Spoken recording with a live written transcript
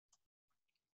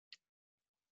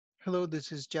Hello,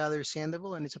 this is Yader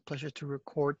Sandoval, and it's a pleasure to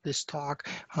record this talk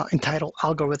entitled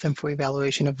Algorithm for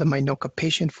Evaluation of the MINOCA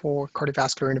Patient for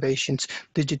Cardiovascular Innovations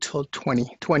Digital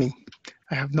 2020.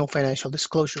 I have no financial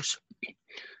disclosures.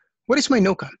 What is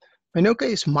MINOCA? MINOCA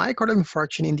is myocardial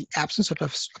infarction in the absence of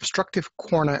obstructive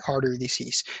coronary artery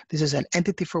disease. This is an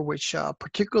entity for which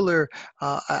particular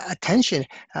attention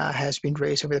has been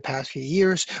raised over the past few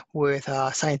years with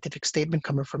a scientific statement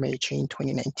coming from AHA in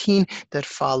 2019 that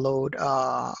followed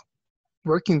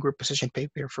working group position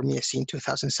paper from ESC in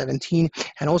 2017,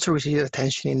 and also received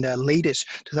attention in the latest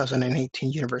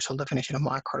 2018 Universal Definition of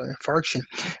Myocardial Infarction.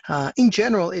 In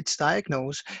general, it's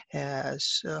diagnosed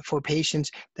as for patients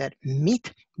that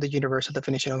meet the universal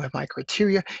definition of MI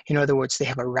criteria. In other words, they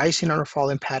have a rising or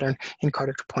falling pattern in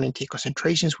cardiac troponin T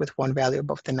concentrations with one value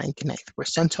above the 99th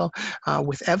percentile,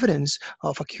 with evidence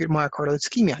of acute myocardial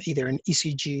ischemia, either in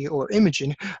ECG or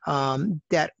imaging,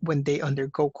 that when they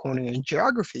undergo coronary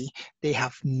angiography, they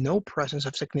have no presence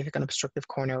of significant obstructive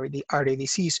coronary artery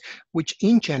disease, which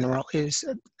in general is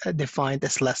defined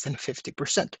as less than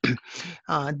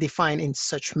 50%. Defined in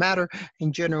such matter,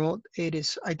 in general, it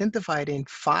is identified in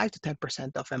 5 to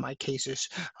 10% of MI cases,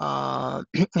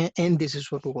 and this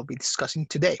is what we will be discussing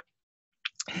today.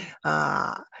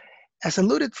 As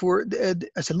alluded,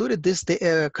 this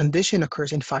condition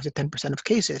occurs in 5 to 10% of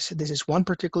cases. This is one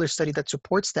particular study that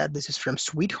supports that. This is from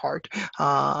Sweetheart,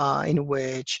 in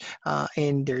which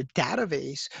in their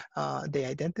database, they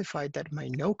identified that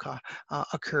MINOCA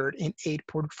occurred in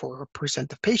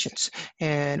 8.4% of patients.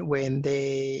 And when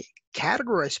they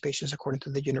categorize patients according to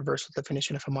the universal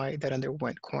definition of MI that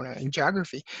underwent coronary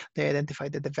angiography, they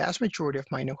identified that the vast majority of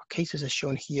MINOCA cases, as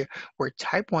shown here, were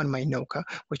type 1 MINOCA,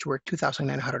 which were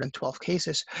 2,912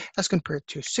 cases, as compared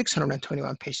to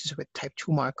 621 patients with type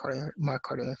 2 myocardial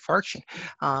infarction.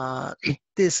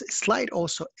 This slide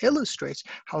also illustrates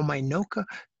how MINOCA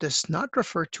does not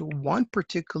refer to one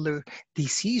particular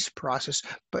disease process,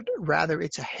 but rather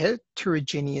it's a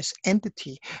heterogeneous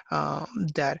entity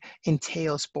that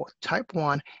entails both type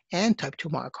 1 and type 2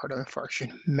 myocardial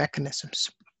infarction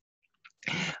mechanisms.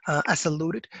 As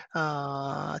alluded,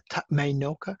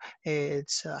 MINOCA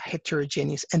is a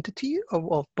heterogeneous entity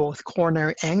of both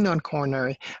coronary and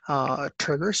non-coronary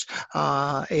triggers.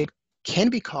 It can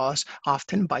be caused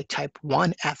often by type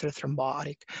 1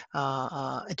 atherothrombotic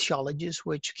etiologies,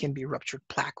 which can be ruptured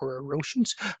plaque or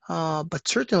erosions. But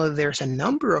certainly there's a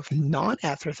number of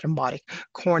non-atherothrombotic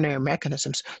coronary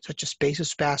mechanisms, such as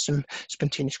vasospasm,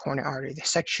 spontaneous coronary artery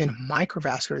dissection,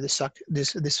 microvascular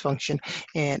dysfunction,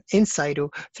 and in situ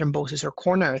thrombosis or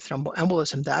coronary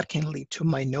thromboembolism that can lead to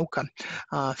MINOCA.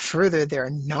 Further, there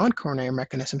are non-coronary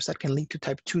mechanisms that can lead to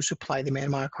type 2 supply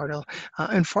demand myocardial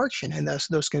infarction, and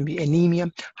those can be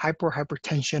anemia,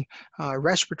 hypertension,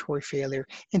 respiratory failure,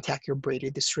 and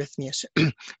tachybrady dysrhythmias.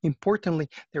 Importantly,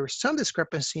 there is some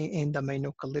discrepancy in the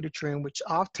MINOCA literature in which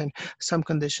often some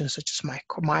conditions such as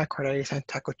myocarditis and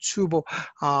Takotsubo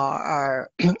are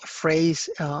phrased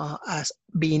as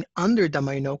being under the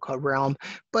MINOCA realm,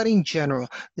 but in general,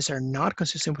 these are not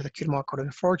consistent with acute myocardial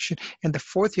infarction. And the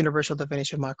fourth universal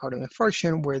definition of myocardial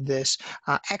infarction, where this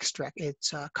extract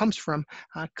comes from,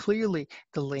 clearly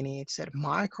delineates that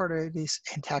myocarditis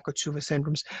and Takotsubo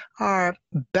syndromes are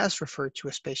best referred to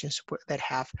as patients that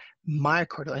have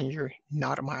myocardial injury,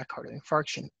 not a myocardial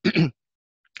infarction.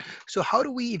 So how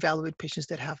do we evaluate patients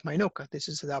that have MINOCA? This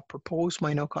is the proposed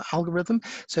MINOCA algorithm.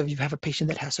 So if you have a patient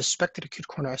that has suspected acute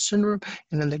coronary syndrome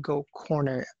and then they go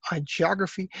coronary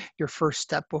angiography, your first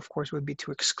step, of course, would be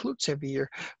to exclude severe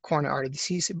coronary artery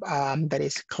disease that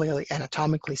is clearly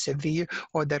anatomically severe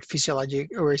or that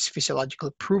is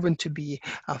physiologically proven to be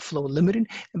flow limiting.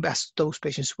 And best those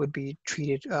patients would be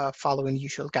treated following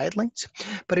usual guidelines.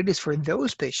 But it is for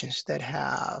those patients that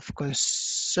have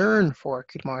concern for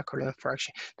acute myocardial infarction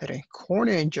that in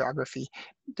coronary angiography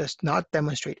does not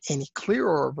demonstrate any clear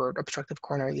or overt obstructive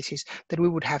coronary disease, that we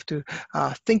would have to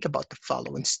think about the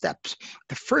following steps.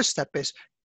 The first step is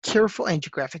careful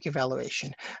angiographic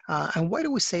evaluation. And why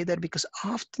do we say that? Because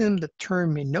often the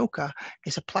term MINOCA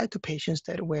is applied to patients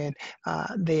that when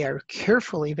they are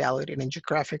carefully evaluated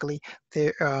angiographically,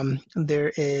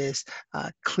 there is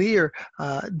clear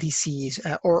disease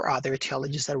or other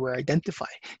etiologies that were identified.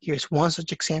 Here's one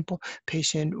such example: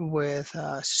 patient with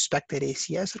suspected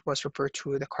ACS that was referred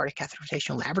to the cardiac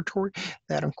catheterization laboratory,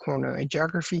 that on coronary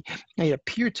angiography, it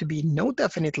appeared to be no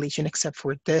definite lesion except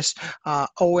for this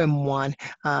OM1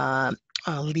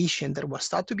 lesion that was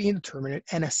thought to be indeterminate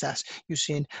and assessed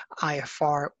using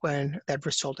IFR when that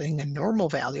resulted in a normal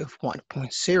value of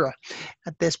 1.0.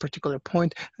 At this particular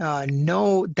point,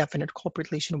 no definite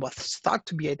culprit lesion was thought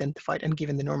to be identified, and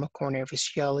given the normal coronary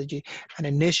physiology, an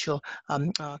initial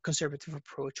conservative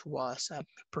approach was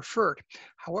preferred.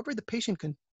 However, the patient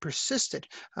persisted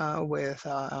with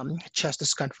chest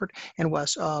discomfort and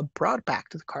was brought back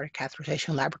to the cardiac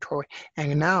catheterization laboratory.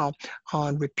 And now,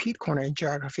 on repeat coronary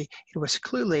angiography, it was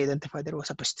clearly identified that it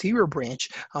was a posterior branch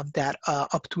of that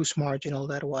obtuse marginal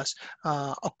that was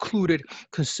occluded,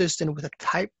 consistent with a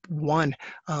type 1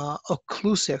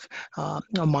 occlusive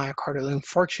myocardial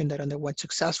infarction that underwent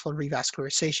successful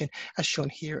revascularization, as shown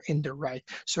here in the right.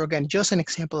 So again, just an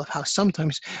example of how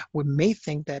sometimes we may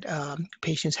think that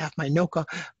patients have MINOCA,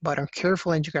 but on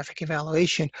careful angiographic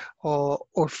evaluation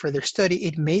or further study,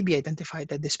 it may be identified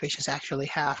that these patients actually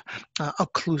have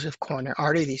occlusive coronary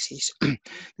artery disease.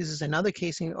 This is another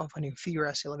case of an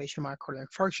inferior SC elevation myocardial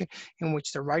infarction in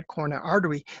which the right coronary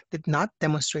artery did not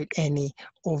demonstrate any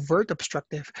overt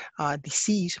obstructive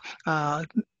disease.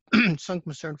 Some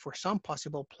concern for some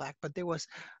possible plaque, but there was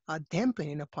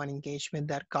dampening upon engagement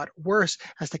that got worse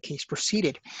as the case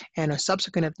proceeded. And a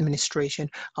subsequent administration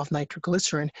of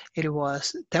nitroglycerin, it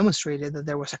was demonstrated that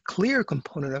there was a clear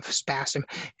component of spasm,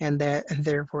 and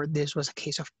therefore this was a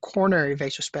case of coronary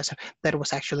vasospasm that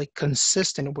was actually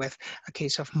consistent with a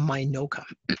case of MINOCA.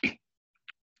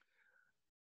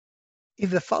 If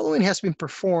the following has been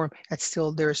performed and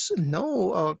still there's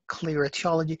no clear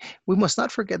etiology, we must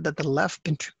not forget that the left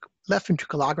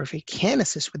ventriculography can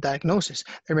assist with diagnosis.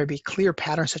 There may be clear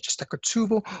patterns such as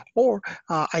Takotsubo or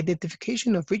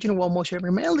identification of regional wall motion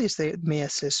abnormalities that may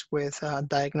assist with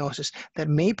diagnosis that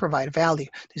may provide value.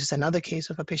 This is another case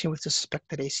of a patient with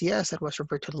suspected ACS that was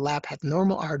referred to the lab, had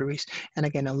normal arteries, and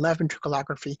again, on left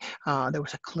ventriculography, there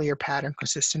was a clear pattern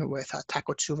consistent with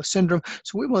Takotsubo syndrome.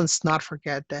 So we must not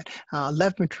forget that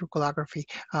left ventriculography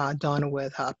done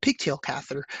with a pigtail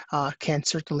catheter can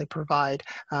certainly provide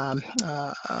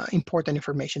important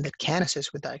information that can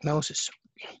assist with diagnosis.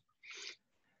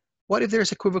 What if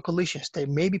there's equivocal lesions? There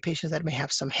may be patients that may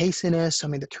have some haziness,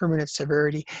 some indeterminate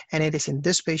severity, and it is in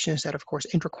these patients that, of course,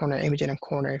 intracoronary imaging and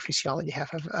coronary physiology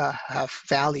have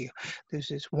value.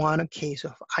 This is one case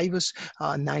of IVUS,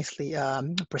 nicely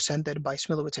presented by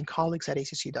Smilowitz and colleagues at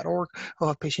acc.org, of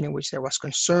a patient in which there was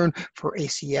concern for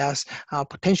ACS,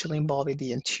 potentially involving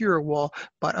the anterior wall,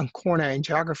 but on coronary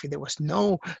angiography, there was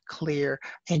no clear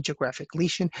angiographic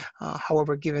lesion.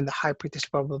 However, given the high pretest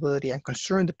probability and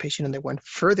concern, the patient underwent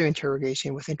further interrogation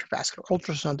with intravascular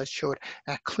ultrasound that showed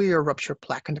a clear rupture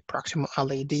plaque in the proximal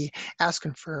LAD, as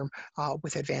confirmed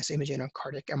with advanced imaging on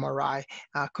cardiac MRI,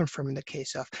 confirming the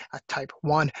case of a type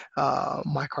 1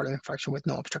 myocardial infarction with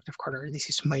no obstructive coronary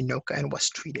disease, MINOCA, and was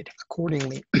treated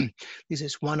accordingly. This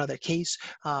is one other case,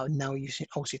 now using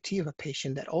OCT, of a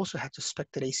patient that also had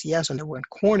suspected ACS, underwent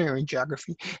coronary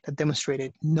angiography that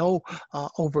demonstrated no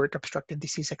overt obstructive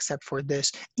disease except for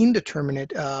this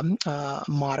indeterminate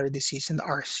moderate disease in the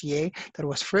RCA that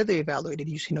was further evaluated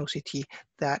using OCT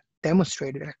that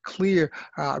demonstrated a clear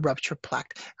rupture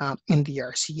plaque in the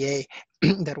RCA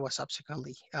that was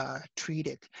subsequently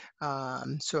treated.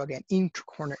 So again,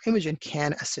 intracoronary imaging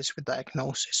can assist with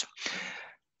diagnosis.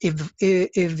 If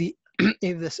the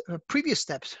previous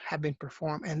steps have been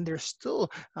performed and there's still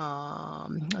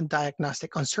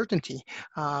diagnostic uncertainty,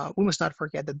 we must not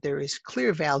forget that there is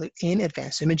clear value in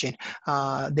advanced imaging.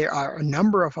 There are a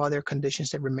number of other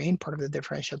conditions that remain part of the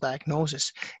differential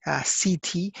diagnosis.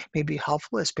 CT may be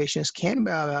helpful as patients can,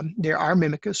 there are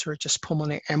mimickers such as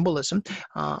pulmonary embolism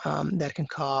that can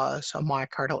cause a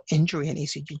myocardial injury and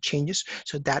ECG changes,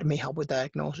 so that may help with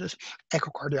diagnosis.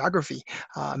 Echocardiography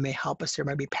may help us. There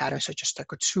might be patterns such as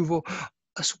Takotsubo,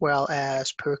 as well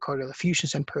as pericardial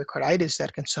effusions and pericarditis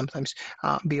that can sometimes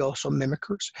be also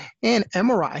mimickers. And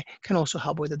MRI can also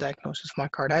help with the diagnosis of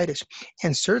myocarditis.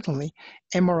 And certainly,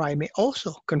 MRI may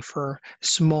also confirm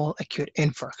small acute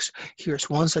infarcts. Here's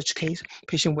one such case,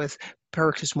 patient with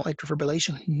paroxysmal atrial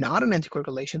fibrillation, not an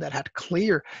anticoagulation, that had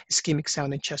clear ischemic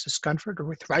sound and chest discomfort or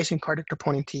with rising cardiac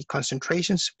troponin T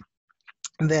concentrations,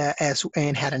 and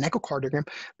had an echocardiogram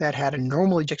that had a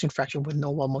normal ejection fraction with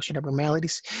no wall motion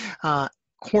abnormalities.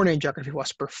 Coronary angiography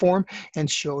was performed and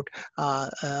showed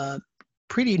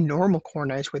pretty normal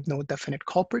coronaries with no definite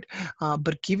culprit,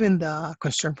 but given the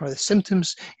concern for the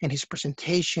symptoms and his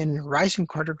presentation, rising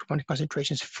cardiac troponin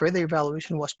concentrations, further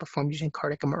evaluation was performed using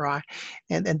cardiac MRI,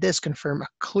 and this confirmed a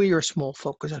clear small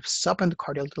focus of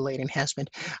subendocardial delayed enhancement,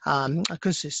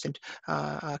 consistent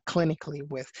clinically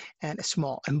with a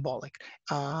small embolic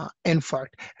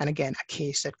infarct, and again, a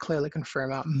case that clearly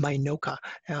confirmed MINOCA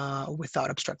without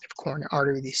obstructive coronary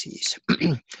artery disease.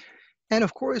 And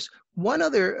of course, one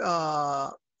other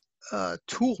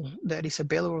tool that is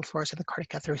available for us in the cardiac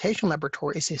catheterization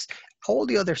laboratory is all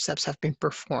the other steps have been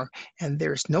performed, and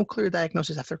there's no clear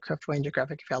diagnosis after careful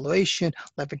angiographic evaluation,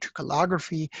 left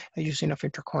ventriculography, using of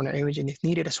intracoronary imaging if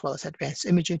needed, as well as advanced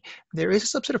imaging. There is a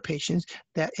subset of patients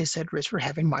that is at risk for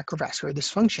having microvascular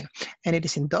dysfunction, and it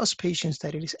is in those patients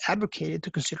that it is advocated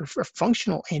to consider a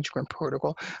functional angiogram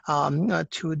protocol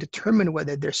to determine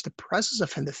whether there's the presence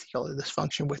of endothelial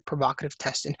dysfunction with provocative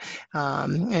testing,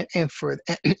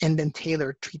 and then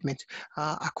tailor treatment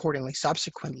accordingly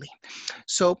subsequently.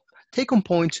 So take-home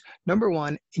points: number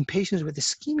one, in patients with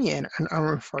ischemia and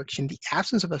artery infarction, the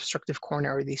absence of obstructive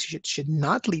coronary disease should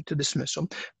not lead to dismissal,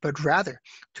 but rather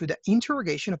to the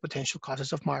interrogation of potential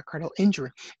causes of myocardial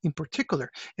injury, in particular,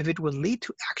 if it will lead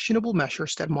to actionable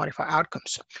measures that modify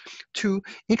outcomes. Two,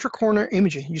 intracoronary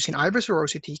imaging using IVUS or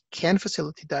OCT can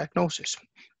facilitate diagnosis.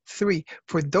 Three,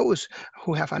 for those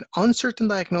who have an uncertain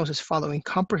diagnosis following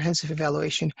comprehensive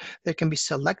evaluation, there can be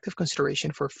selective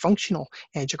consideration for functional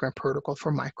angiogram protocol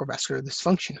for microvascular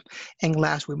dysfunction. And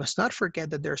last, we must not forget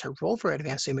that there's a role for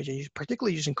advanced imaging,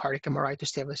 particularly using cardiac MRI to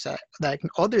establish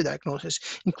other diagnoses,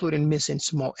 including missing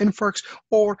small infarcts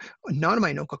or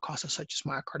non-MINOCA causes such as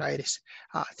myocarditis.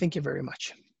 Thank you very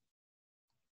much.